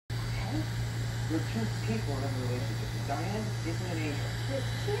You're two people in a relationship. Diane isn't an angel. Is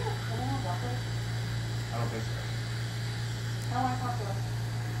she a criminal record? I don't think so. How do I talk to her?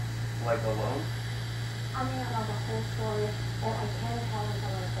 Like alone? I mean, I know the whole story, and I can tell when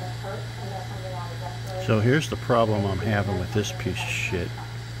someone's been hurt and there's something wrong with desperation. So here's the problem I'm having with this piece of shit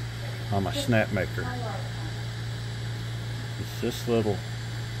on my Snapmaker. It's this little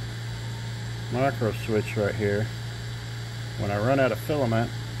micro switch right here. When I run out of filament,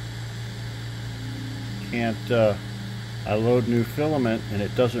 I load new filament and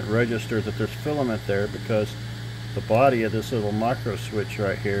it doesn't register that there's filament there because the body of this little micro switch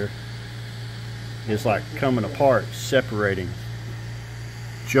right here is like coming apart, separating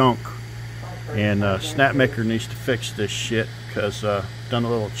junk. And Snapmaker needs to fix this shit because done a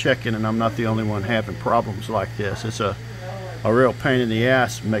little checking and I'm not the only one having problems like this. It's a real pain in the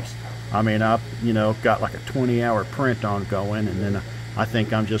ass. I've got like a 20-hour print on going, and then I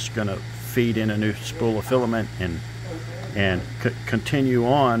think I'm just gonna feed in a new spool of filament and continue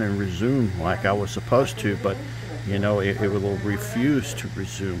on and resume like I was supposed to, but it will refuse to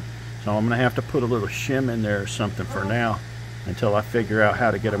resume. So I'm gonna have to put a little shim in there or something for now until I figure out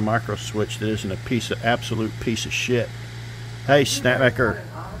how to get a micro switch that isn't a absolute piece of shit. Hey, Snapmaker,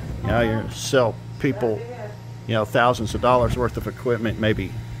 you're gonna sell people thousands of dollars worth of equipment.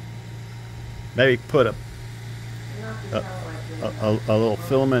 Maybe put a little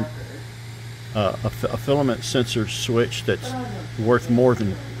filament a filament sensor switch that's worth more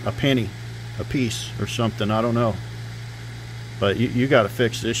than a penny a piece or something. I don't know, but you got to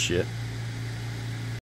fix this shit.